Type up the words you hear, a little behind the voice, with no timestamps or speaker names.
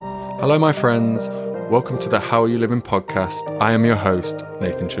Hello, my friends. Welcome to the How Are You Living podcast. I am your host,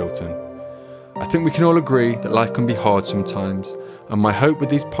 Nathan Chilton. I think we can all agree that life can be hard sometimes, and my hope with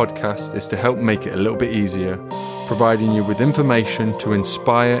these podcasts is to help make it a little bit easier, providing you with information to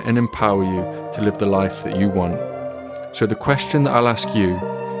inspire and empower you to live the life that you want. So the question that I'll ask you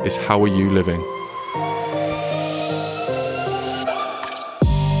is, how are you living?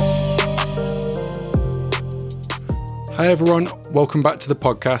 Hi everyone, welcome back to the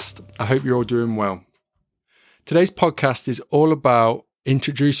podcast. I hope you're all doing well. Today's podcast is all about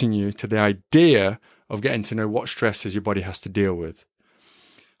introducing you to the idea of getting to know what stresses your body has to deal with.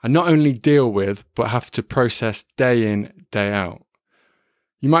 And not only deal with, but have to process day in, day out.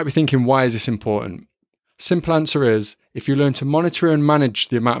 You might be thinking, why is this important? Simple answer is, if you learn to monitor and manage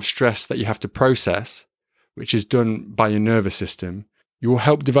the amount of stress that you have to process, which is done by your nervous system, you will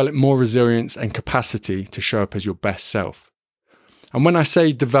help develop more resilience and capacity to show up as your best self. And when I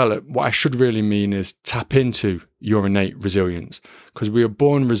say develop, what I should really mean is tap into your innate resilience, because we are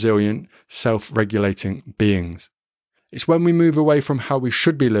born resilient, self-regulating beings. It's when we move away from how we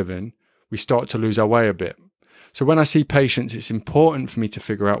should be living, we start to lose our way a bit. So when I see patients, it's important for me to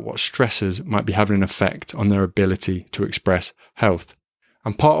figure out what stressors might be having an effect on their ability to express health.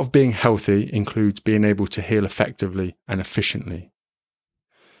 And part of being healthy includes being able to heal effectively and efficiently.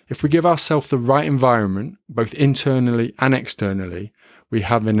 If we give ourselves the right environment, both internally and externally, we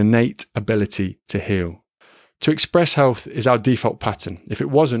have an innate ability to heal. To express health is our default pattern. If it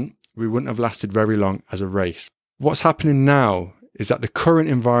wasn't, we wouldn't have lasted very long as a race. What's happening now is that the current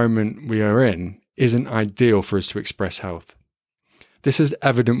environment we are in isn't ideal for us to express health. This is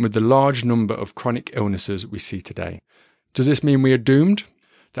evident with the large number of chronic illnesses we see today. Does this mean we are doomed?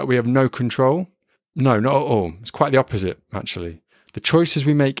 That we have no control? No, not at all. It's quite the opposite, actually. The choices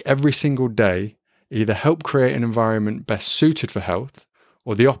we make every single day either help create an environment best suited for health,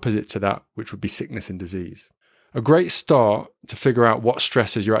 or the opposite to that, which would be sickness and disease. A great start to figure out what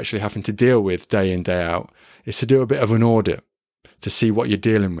stresses you're actually having to deal with day in, day out, is to do a bit of an audit to see what you're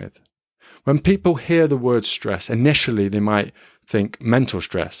dealing with. When people hear the word stress, initially they might think mental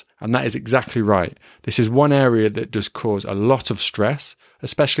stress, and that is exactly right. This is one area that does cause a lot of stress,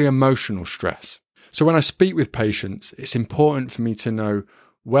 especially emotional stress. So when I speak with patients, it's important for me to know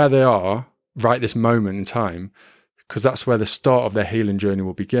where they are right this moment in time, because that's where the start of their healing journey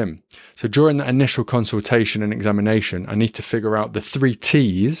will begin. So during that initial consultation and examination, I need to figure out the 3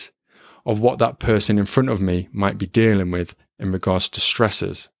 T's of what that person in front of me might be dealing with in regards to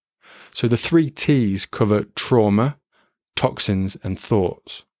stressors. So the 3 T's cover trauma, toxins, and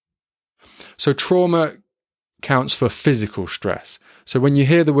thoughts. So trauma counts for physical stress. So when you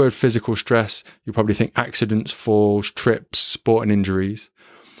hear the word physical stress, you probably think accidents, falls, trips, sporting injuries.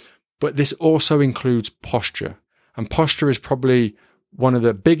 But this also includes posture. And posture is probably one of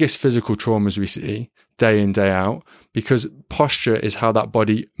the biggest physical traumas we see day in, day out, because posture is how that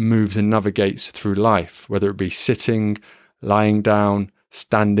body moves and navigates through life, whether it be sitting, lying down,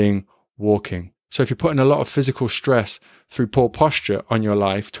 standing, walking. So if you're putting a lot of physical stress through poor posture on your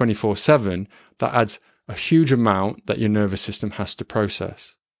life 24/7, that adds a huge amount that your nervous system has to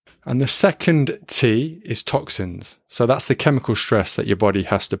process. And the second T is toxins. So that's the chemical stress that your body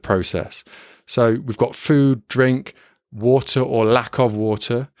has to process. So we've got food, drink, water or lack of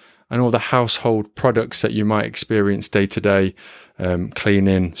water, and all the household products that you might experience day to day,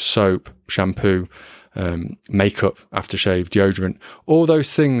 cleaning, soap, shampoo, makeup, aftershave, deodorant. All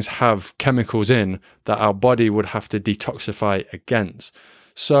those things have chemicals in that our body would have to detoxify against.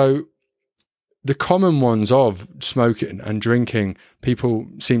 So the common ones of smoking and drinking, people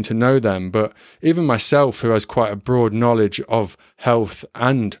seem to know them, but even myself, who has quite a broad knowledge of health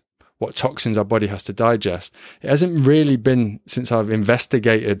and what toxins our body has to digest, it hasn't really been since I've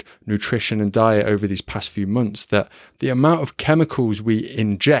investigated nutrition and diet over these past few months that the amount of chemicals we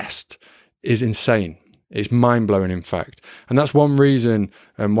ingest is insane. It's mind-blowing, in fact. And that's one reason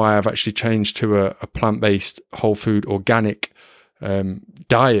why I've actually changed to a plant-based, whole food, organic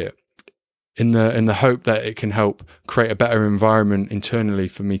diet, in the hope that it can help create a better environment internally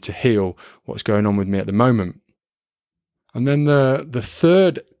for me to heal what's going on with me at the moment. And then the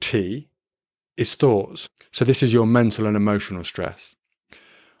third T is thoughts. So this is your mental and emotional stress.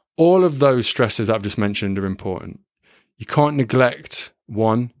 All of those stresses that I've just mentioned are important. You can't neglect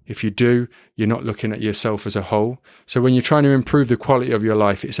one. If you do, you're not looking at yourself as a whole. So when you're trying to improve the quality of your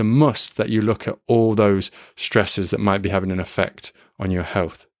life, it's a must that you look at all those stresses that might be having an effect on your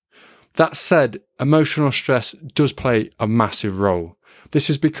health. That said, emotional stress does play a massive role. This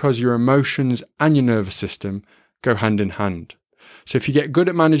is because your emotions and your nervous system go hand in hand. So if you get good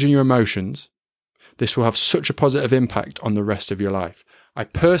at managing your emotions, this will have such a positive impact on the rest of your life. I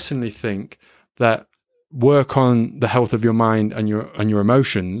personally think that work on the health of your mind and your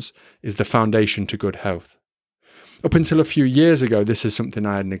emotions is the foundation to good health. Up until a few years ago, this is something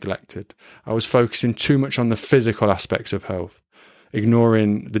I had neglected. I was focusing too much on the physical aspects of health,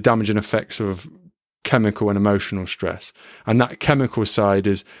 ignoring the damaging effects of chemical and emotional stress. And that chemical side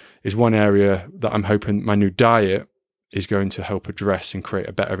is one area that I'm hoping my new diet is going to help address and create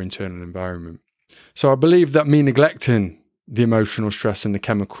a better internal environment. So I believe that me neglecting the emotional stress and the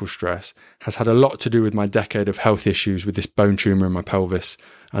chemical stress has had a lot to do with my decade of health issues with this bone tumour in my pelvis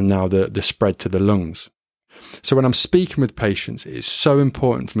and now the spread to the lungs. So when I'm speaking with patients, it is so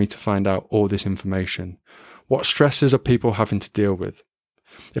important for me to find out all this information. What stresses are people having to deal with?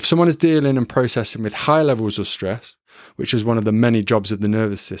 If someone is dealing and processing with high levels of stress, which is one of the many jobs of the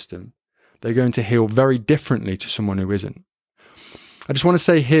nervous system, they're going to heal very differently to someone who isn't. I just want to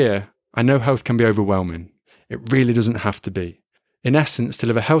say here, I know health can be overwhelming. It really doesn't have to be. In essence, to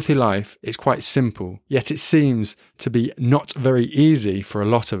live a healthy life, it's quite simple, yet it seems to be not very easy for a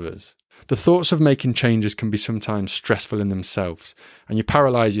lot of us. The thoughts of making changes can be sometimes stressful in themselves, and you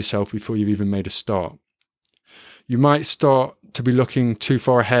paralyze yourself before you've even made a start. You might start to be looking too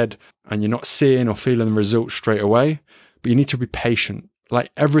far ahead and you're not seeing or feeling the results straight away, but you need to be patient.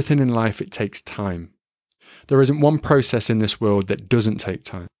 Like everything in life, it takes time. There isn't one process in this world that doesn't take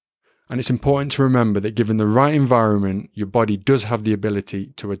time. And it's important to remember that given the right environment, your body does have the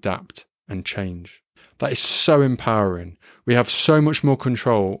ability to adapt and change. That is so empowering. We have so much more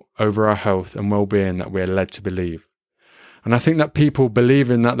control over our health and well-being that we're led to believe. And I think that people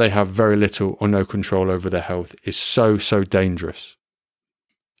believing that they have very little or no control over their health is so dangerous.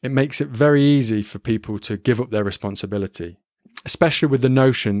 It makes it very easy for people to give up their responsibility, especially with the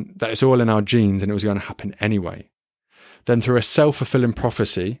notion that it's all in our genes and it was going to happen anyway. Then through a self-fulfilling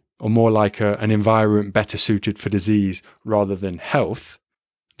prophecy, or more like an environment better suited for disease rather than health,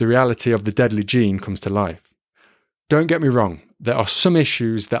 the reality of the deadly gene comes to life. Don't get me wrong, there are some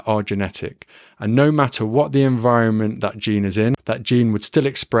issues that are genetic, and no matter what the environment that gene is in, that gene would still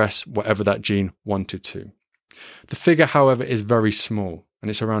express whatever that gene wanted to. The figure, however, is very small,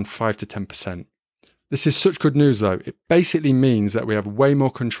 and it's around 5 to 10%. This is such good news though. It basically means that we have way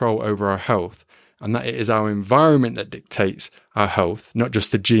more control over our health, and that it is our environment that dictates our health, not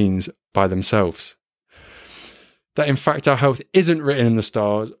just the genes by themselves. That in fact our health isn't written in the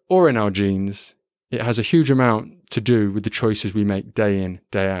stars or in our genes. It has a huge amount to do with the choices we make day in,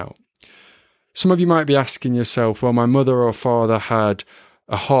 day out. Some of you might be asking yourself, well, my mother or father had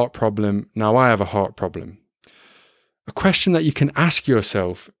a heart problem, now I have a heart problem. A question that you can ask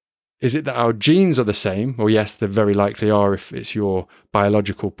yourself, is it that our genes are the same? Well, yes, they very likely are if it's your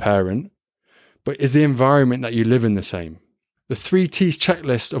biological parent. But is the environment that you live in the same? The 3 T's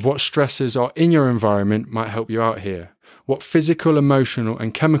checklist of what stresses are in your environment might help you out here. What physical, emotional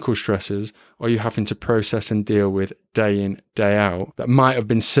and chemical stresses are you having to process and deal with day in, day out that might have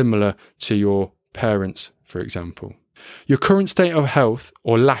been similar to your parents, for example? Your current state of health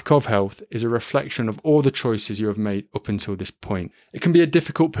or lack of health is a reflection of all the choices you have made up until this point. It can be a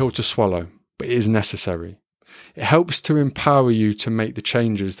difficult pill to swallow, but it is necessary. It helps to empower you to make the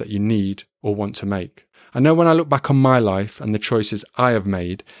changes that you need or want to make. I know when I look back on my life and the choices I have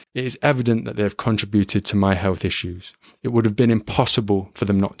made, it is evident that they have contributed to my health issues. It would have been impossible for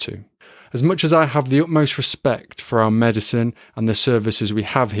them not to. As much as I have the utmost respect for our medicine and the services we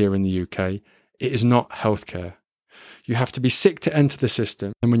have here in the UK, it is not healthcare. You have to be sick to enter the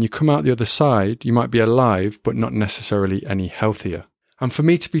system, and when you come out the other side, you might be alive, but not necessarily any healthier. And for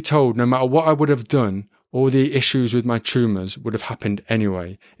me to be told, no matter what I would have done, all the issues with my tumours would have happened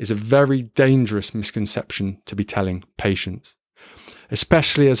anyway, is a very dangerous misconception to be telling patients,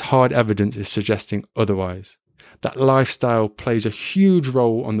 especially as hard evidence is suggesting otherwise. That lifestyle plays a huge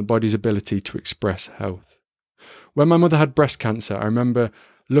role on the body's ability to express health. When my mother had breast cancer, I remember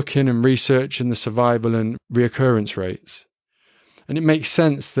looking and researching the survival and reoccurrence rates. And it makes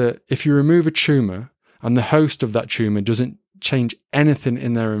sense that if you remove a tumour and the host of that tumour doesn't change anything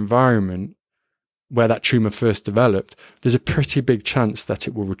in their environment where that tumour first developed, there's a pretty big chance that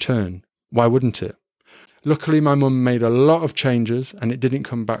it will return. Why wouldn't it? Luckily, my mum made a lot of changes and it didn't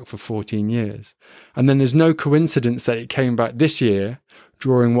come back for 14 years. And then there's no coincidence that it came back this year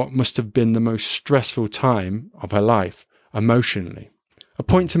during what must have been the most stressful time of her life, emotionally. A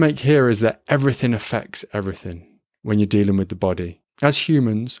point to make here is that everything affects everything when you're dealing with the body. As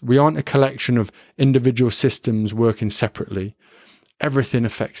humans, we aren't a collection of individual systems working separately. Everything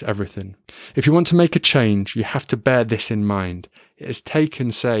affects everything. If you want to make a change, you have to bear this in mind. It has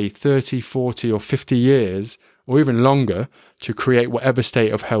taken, say, 30, 40 or 50 years, or even longer, to create whatever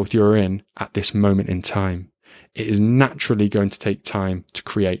state of health you're in at this moment in time. it is naturally going to take time to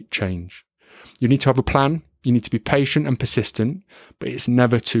create change. You need to have a plan, you need to be patient and persistent, but it's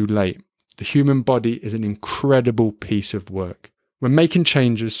never too late. The human body is an incredible piece of work. When making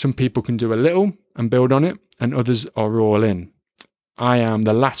changes, some people can do a little and build on it, and others are all in. I am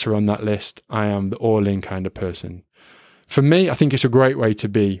the latter on that list. I am the all-in kind of person. For me, I think it's a great way to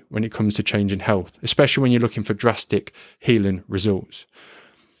be when it comes to changing health, especially when you're looking for drastic healing results.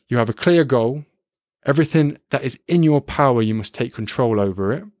 You have a clear goal. Everything that is in your power, you must take control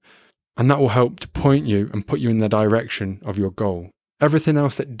over it, and that will help to point you and put you in the direction of your goal. Everything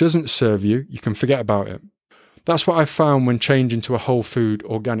else that doesn't serve you, you can forget about it. That's what I found when changing to a whole food,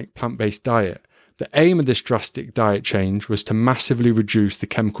 organic, plant-based diet. The aim of this drastic diet change was to massively reduce the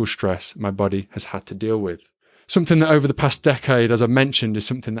chemical stress my body has had to deal with. Something that over the past decade, as I've mentioned, is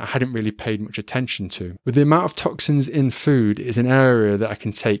something that I hadn't really paid much attention to. With the amount of toxins in food, it is an area that I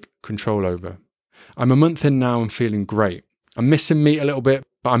can take control over. I'm a month in now and feeling great. I'm missing meat a little bit,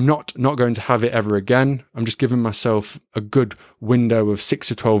 but I'm not going to have it ever again. I'm just giving myself a good window of 6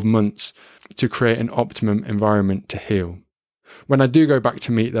 to 12 months to create an optimum environment to heal. When I do go back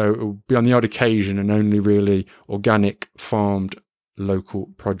to meat, though, it will be on the odd occasion and only really organic, farmed, local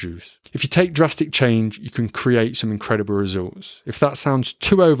produce. If you take drastic change, you can create some incredible results. If that sounds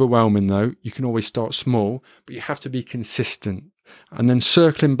too overwhelming, though, you can always start small, but you have to be consistent. And then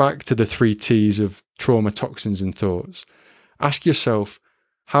circling back to the 3 T's of trauma, toxins, and thoughts, ask yourself,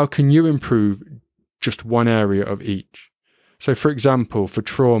 how can you improve just one area of each? So, for example, for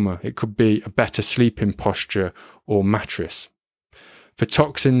trauma, it could be a better sleeping posture or mattress. For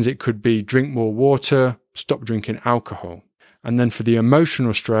toxins, it could be drink more water, stop drinking alcohol. And then for the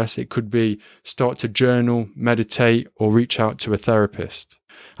emotional stress, it could be start to journal, meditate, or reach out to a therapist.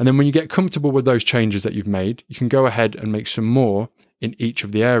 And then when you get comfortable with those changes that you've made, you can go ahead and make some more in each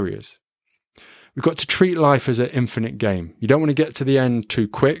of the areas. We've got to treat life as an infinite game. You don't want to get to the end too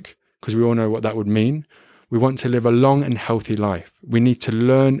quick, because we all know what that would mean. We want to live a long and healthy life. We need to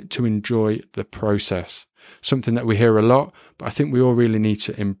learn to enjoy the process. Something that we hear a lot, but I think we all really need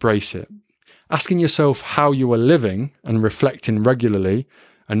to embrace it. Asking yourself how you are living and reflecting regularly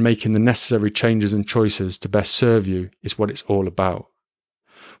and making the necessary changes and choices to best serve you is what it's all about.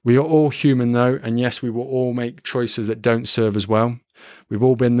 We are all human though, and yes, we will all make choices that don't serve us well. We've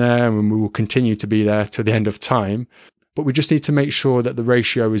all been there and we will continue to be there till the end of time, but we just need to make sure that the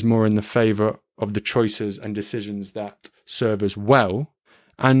ratio is more in the favour of the choices and decisions that serve us well,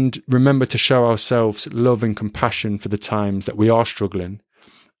 and remember to show ourselves love and compassion for the times that we are struggling,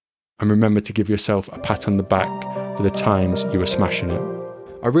 and remember to give yourself a pat on the back for the times you are smashing it.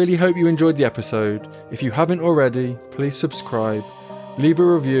 I really hope you enjoyed the episode. If you haven't already, please subscribe, leave a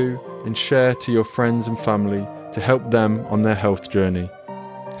review and share to your friends and family to help them on their health journey.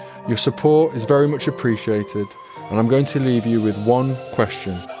 Your support is very much appreciated, and I'm going to leave you with one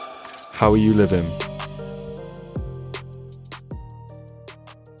question. How are you living?